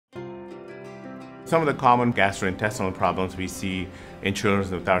Some of the common gastrointestinal problems we see in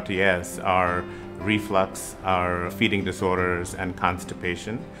children with RTS are reflux, are feeding disorders, and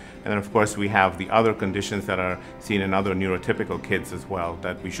constipation. And then of course we have the other conditions that are seen in other neurotypical kids as well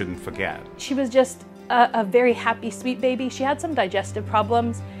that we shouldn't forget. She was just a very happy, sweet baby. She had some digestive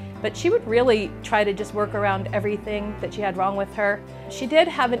problems, but she would really try to just work around everything that she had wrong with her. She did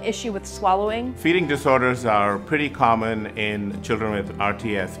have an issue with swallowing. Feeding disorders are pretty common in children with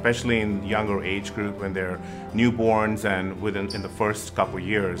RTS, especially in younger age group when they're newborns and in the first couple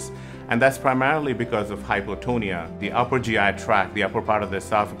years. And that's primarily because of hypotonia. The upper GI tract, the upper part of the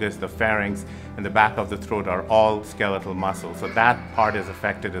esophagus, the pharynx, and the back of the throat are all skeletal muscles. So that part is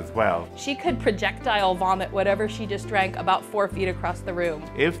affected as well. She could projectile vomit whatever she just drank about 4 feet across the room.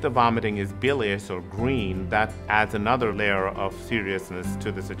 If the vomiting is bilious or green, that adds another layer of seriousness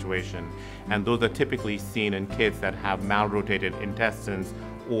to the situation. And those are typically seen in kids that have malrotated intestines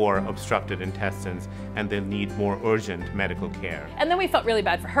or obstructed intestines, and they'll need more urgent medical care. And then we felt really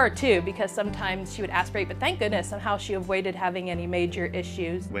bad for her too, because sometimes she would aspirate, but thank goodness somehow she avoided having any major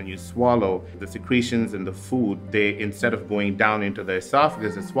issues. When you swallow, the secretions in the food, they, instead of going down into the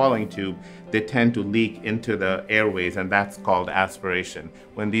esophagus, the swallowing tube, they tend to leak into the airways, and that's called aspiration.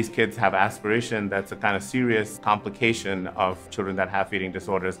 When these kids have aspiration, that's a kind of serious complication of children that have feeding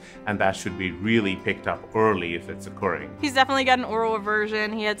disorders, and that should be really picked up early if it's occurring. He's definitely got an oral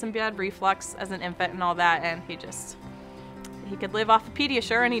aversion. He had some bad reflux as an infant and all that, and he could live off of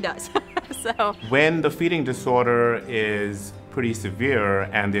Pediasure, and he does. So when the feeding disorder is pretty severe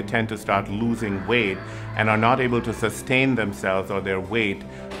and they tend to start losing weight and are not able to sustain themselves or their weight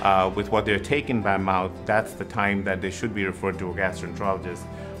with what they're taking by mouth, that's the time that they should be referred to a gastroenterologist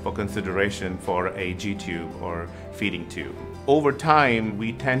for consideration for a G-tube or feeding tube. Over time,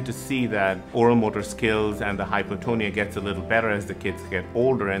 we tend to see that oral motor skills and the hypotonia gets a little better as the kids get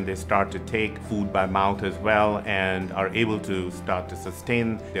older and they start to take food by mouth as well and are able to start to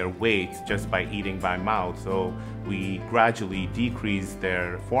sustain their weights just by eating by mouth. So we gradually decrease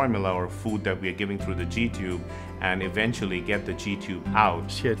their formula or food that we are giving through the G-tube and eventually get the G-tube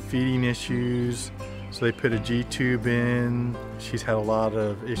out. She had feeding issues, so they put a G-tube in. She's had a lot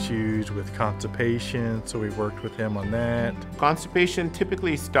of issues with constipation, so we worked with him on that. Constipation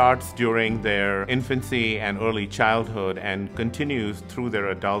typically starts during their infancy and early childhood and continues through their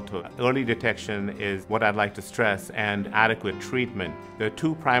adulthood. Early detection is what I'd like to stress, and adequate treatment. There are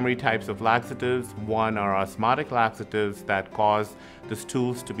two primary types of laxatives. One are osmotic laxatives that cause the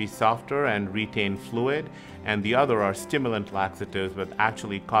stools to be softer and retain fluid, and the other are stimulant laxatives that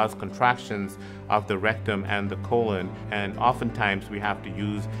actually cause contractions of the rectum and the colon, and oftentimes we have to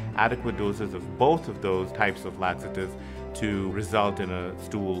use adequate doses of both of those types of laxatives to result in a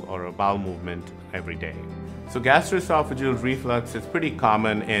stool or a bowel movement every day. So gastroesophageal reflux is pretty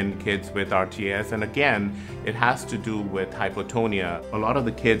common in kids with RTS, and again, it has to do with hypotonia. A lot of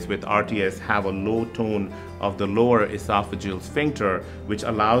the kids with RTS have a low tone of the lower esophageal sphincter, which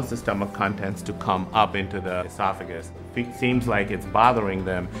allows the stomach contents to come up into the esophagus. If it seems like it's bothering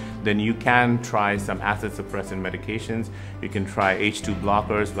them, then you can try some acid suppressant medications. You can try H2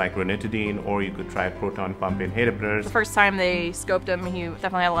 blockers like ranitidine, or you could try proton pump inhibitors. The first time they scoped him, he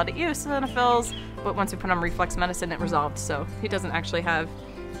definitely had a lot of eosinophils, but once we put on reflux medicine, it resolved, so he doesn't actually have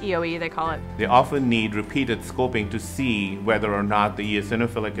EOE, they call it. They often need repeated scoping to see whether or not the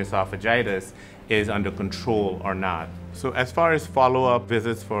eosinophilic esophagitis is under control or not. So as far as follow-up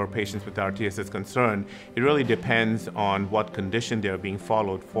visits for patients with RTS is concerned, it really depends on what condition they're being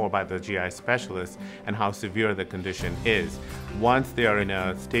followed for by the GI specialist and how severe the condition is. Once they are in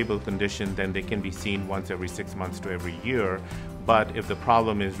a stable condition, then they can be seen once every 6 months to every year. But if the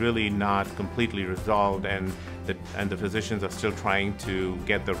problem is really not completely resolved and the physicians are still trying to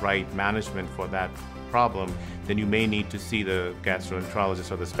get the right management for that problem, then you may need to see the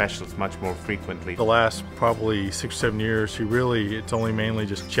gastroenterologist or the specialist much more frequently. The last probably 6 or 7 years, it's only mainly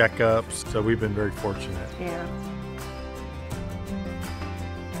just checkups, so we've been very fortunate. Yeah.